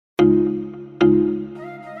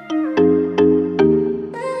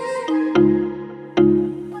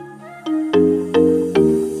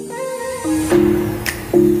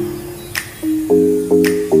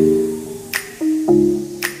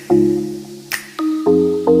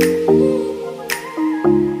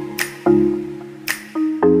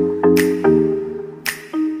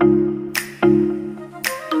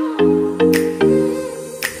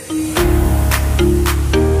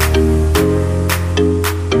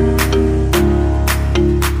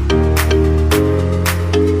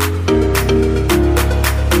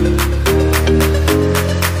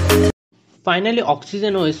Finally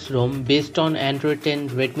oxygen OS Rome based on Android 10,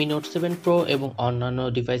 Redmi note 7 pro এবং অন্যান্য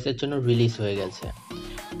ডিভাইসের জন্য রিলিজ হয়ে গেছে।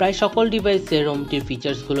 প্রায় সকল ডিভাইসে রোমটির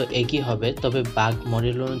ফিচার্সগুলো একই হবে, তবে বাগ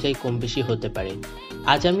মডেল অনুযায়ী কম বেশি হতে পারে।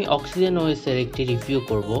 আজ আমি অক্সিজেন ওএস এর একটি রিভিউ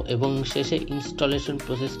করব এবং শেষে ইনস্টলেশন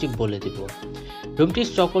প্রসেসটি বলে দেব। রোমটির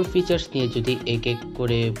সকল ফিচার্স নিয়ে যদি এক এক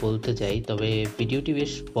করে বলতে যাই তবে ভিডিওটি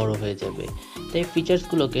বেশ বড় হয়ে যাবে, তাই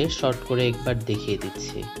ফিচার্সগুলোকে শর্ট করে একবার দেখিয়ে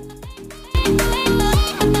দিচ্ছি।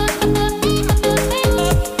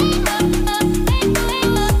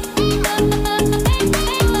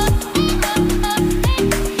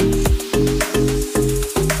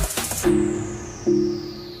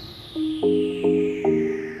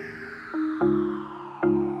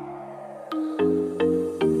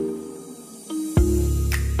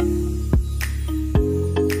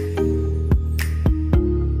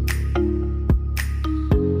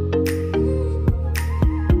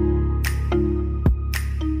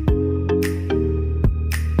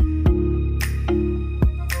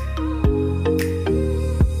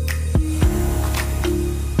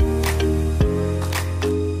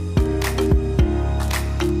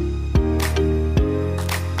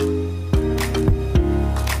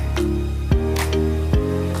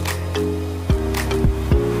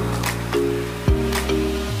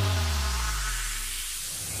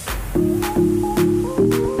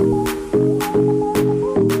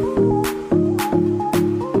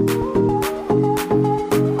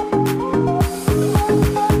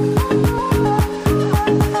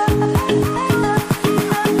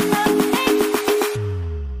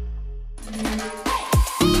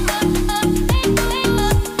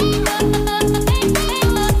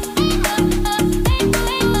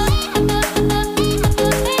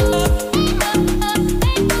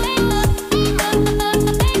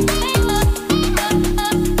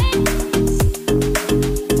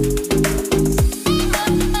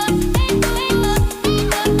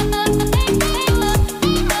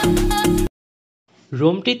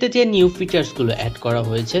 রোমটিতে যে নিউ ফিচার্সগুলো অ্যাড করা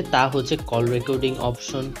হয়েছে তা হচ্ছে call recording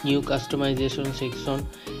option, new customisation section,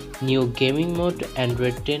 new gaming mode,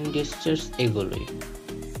 Android 10 গেস্টার্স, এগুলোই।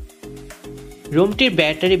 রোমটির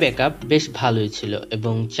ব্যাটারি ব্যাকআপ বেশ ভালোই ছিল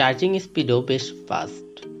এবং চার্জিং স্পিডও বেশ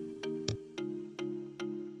ফাস্ট।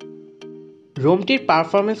 রোমটির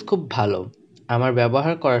পারফরমেন্স খুব ভালো, আমার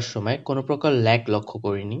ব্যবহার করার সময় কোনো প্রকার ল্যাগ লক্ষ্য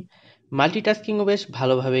করিনি, মাল্টিটাস্কিংও বেশ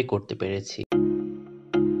ভালোভাবেই করতে পেরেছি।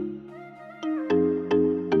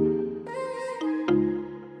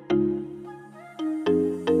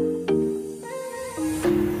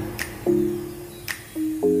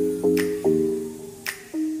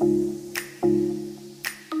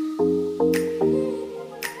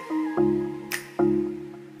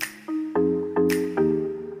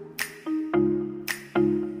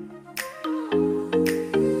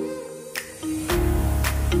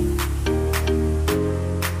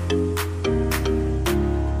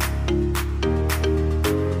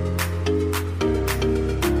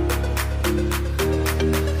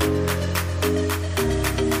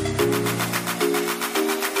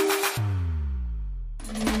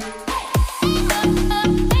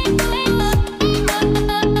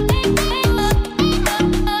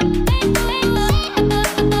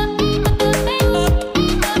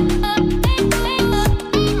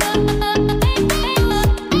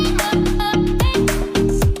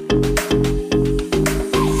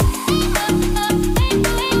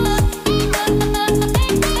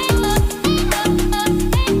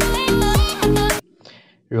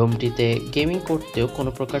 রোমটিতে গেমিং করতেও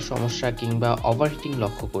কোনো প্রকার সমস্যা কিংবা ওভারহিটিং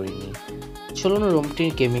লক্ষ্য করিনি। চলুন রোমটির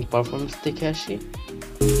গেমিং পারফরমেন্স দেখে আসি।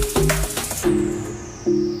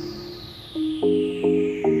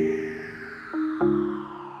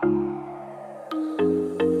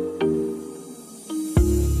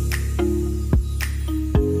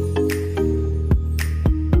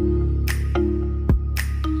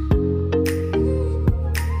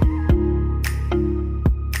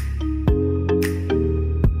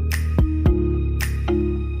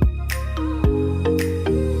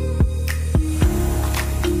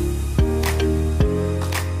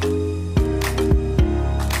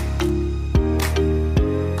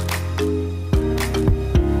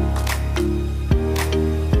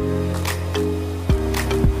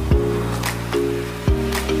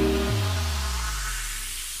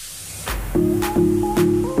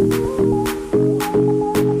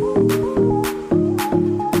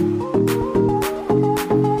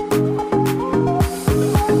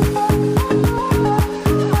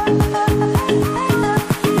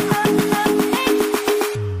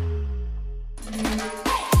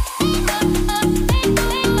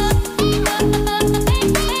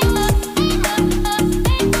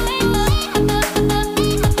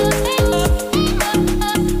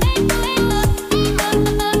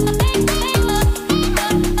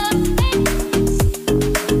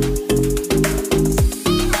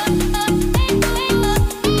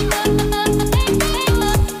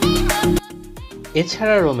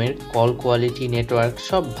 এছাড়া রোমের কল কোয়ালিটি, নেটওয়ার্ক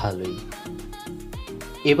সব ভালোই।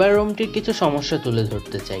 এবার রোমটির কিছু সমস্যা তুলে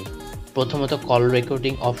ধরতে চাই। প্রথমত, কল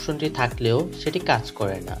রেকর্ডিং অপশনটি থাকলেও সেটি কাজ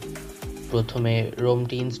করে না। প্রথমে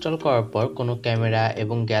রোমটি ইনস্টল করার পর কোনো ক্যামেরা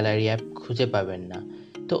এবং গ্যালারি অ্যাপ খুঁজে পাবেন না।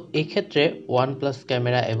 তো এক্ষেত্রে OnePlus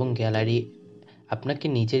ক্যামেরা এবং গ্যালারি আপনাকে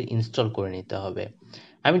নিজের ইনস্টল করে নিতে হবে।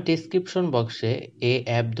 আমি ডেসক্রিপশন বক্সে এই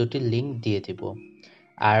অ্যাপ দুটির লিঙ্ক দিয়ে দিব।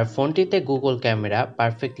 আর ফোনটিতে গুগল ক্যামেরা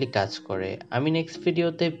পারফেক্টলি কাজ করে। আমি নেক্সট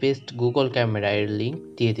ভিডিওতে বেস্ট গুগল ক্যামেরা এর লিঙ্ক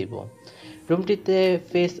দিয়ে দিব। রুমটিতে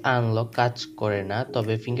ফেস আনলক কাজ করে না,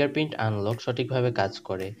 তবে ফিঙ্গারপ্রিন্ট আনলক সঠিকভাবে কাজ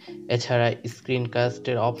করে। এছাড়া স্ক্রিন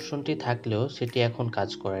কাস্টের অপশনটি থাকলেও সেটি এখন কাজ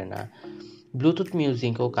করে না। ব্লুটুথ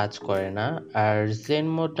মিউজিকও কাজ করে না। আর জেন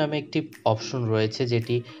মোড নামে একটি অপশন রয়েছে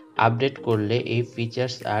যেটি আপডেট করলে এই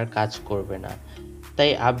ফিচার্স আর কাজ করবে না, তাই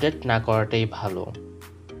আপডেট না করাটাই ভালো।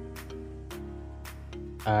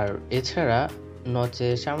 আর এছাড়া নচে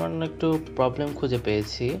সামান্য একটু প্রবলেম খুঁজে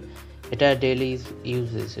পেয়েছি, এটা ডেইলি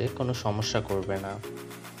ইউজেজে কোনো সমস্যা করবে না।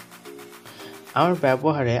 আমার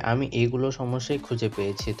ব্যবহারে আমি এইগুলো সমস্যাই খুঁজে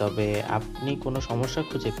পেয়েছি, তবে আপনি কোনো সমস্যা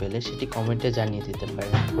খুঁজে পেলে সেটি কমেন্টে জানিয়ে দিতে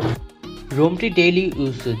পারেন। রোমটি ডেইলি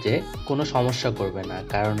ইউজেজে কোনো সমস্যা করবে না,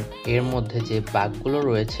 কারণ এর মধ্যে যে বাগগুলো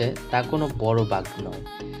রয়েছে তা কোনো বড় বাগ নয়।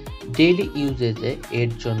 ডেইলি ইউজেজে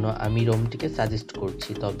এর জন্য আমি রোমটিকে সাজেস্ট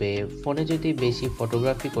করছি, তবে ফোনে যদি বেশি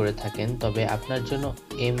ফটোগ্রাফি করে থাকেন তবে আপনার জন্য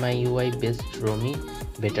MIUI বেসড রোমই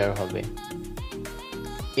বেটার হবে।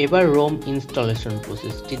 এবার রোম ইনস্টলেশন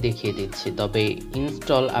প্রসেসটি দেখিয়ে দিচ্ছি, তবে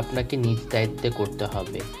ইনস্টল আপনাকে নিজ দায়িত্বে করতে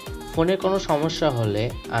হবে। ফোনে কোনো সমস্যা হলে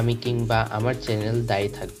আমি কিংবা আমার চ্যানেল দায়ী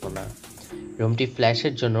থাকবো না। রোমটি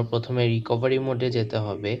ফ্ল্যাশের জন্য প্রথমে রিকভারি মোডে যেতে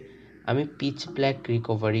হবে। আমি পিচ ব্ল্যাক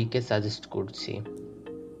রিকভারিকে সাজেস্ট করছি।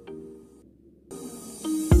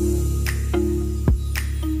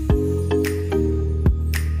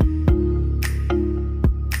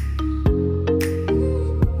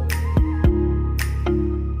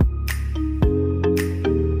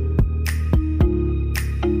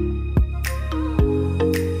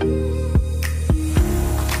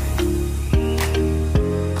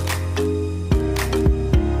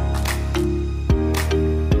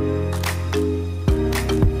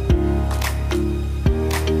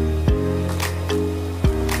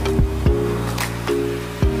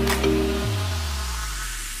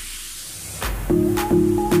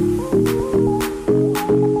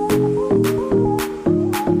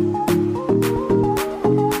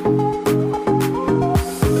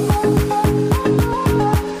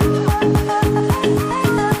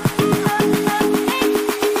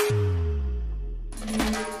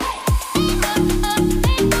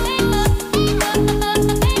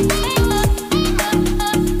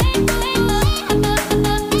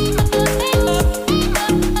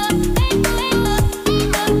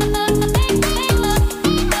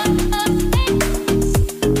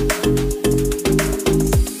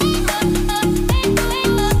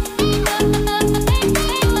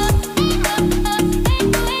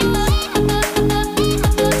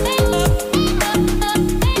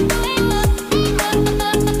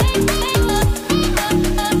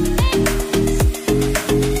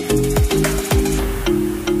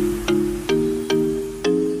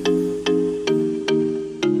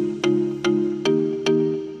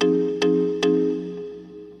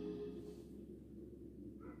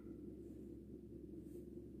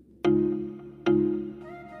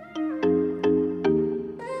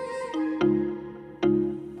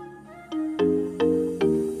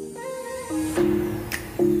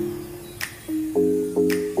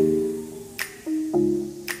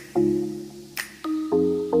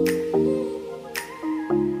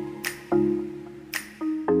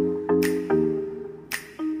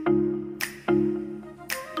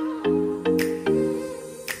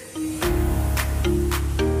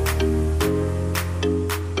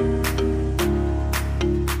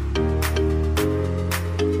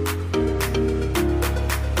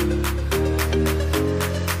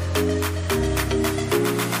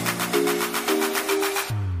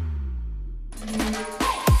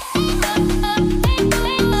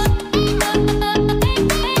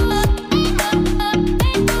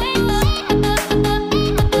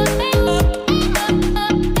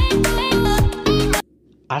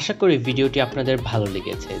 আশা করি ভিডিওটি আপনাদের ভালো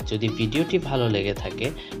লেগেছে। যদি ভিডিওটি ভালো লেগে থাকে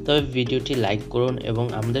তবে ভিডিওটি লাইক করুন এবং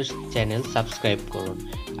আমাদের চ্যানেল সাবস্ক্রাইব করুন।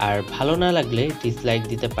 আর ভালো না লাগলে ডিসলাইক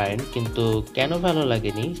দিতে পারেন, কিন্তু কেন ভালো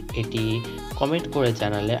লাগেনি এটি কমেন্ট করে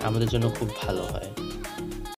জানালে আমাদের জন্য খুব ভালো হয়।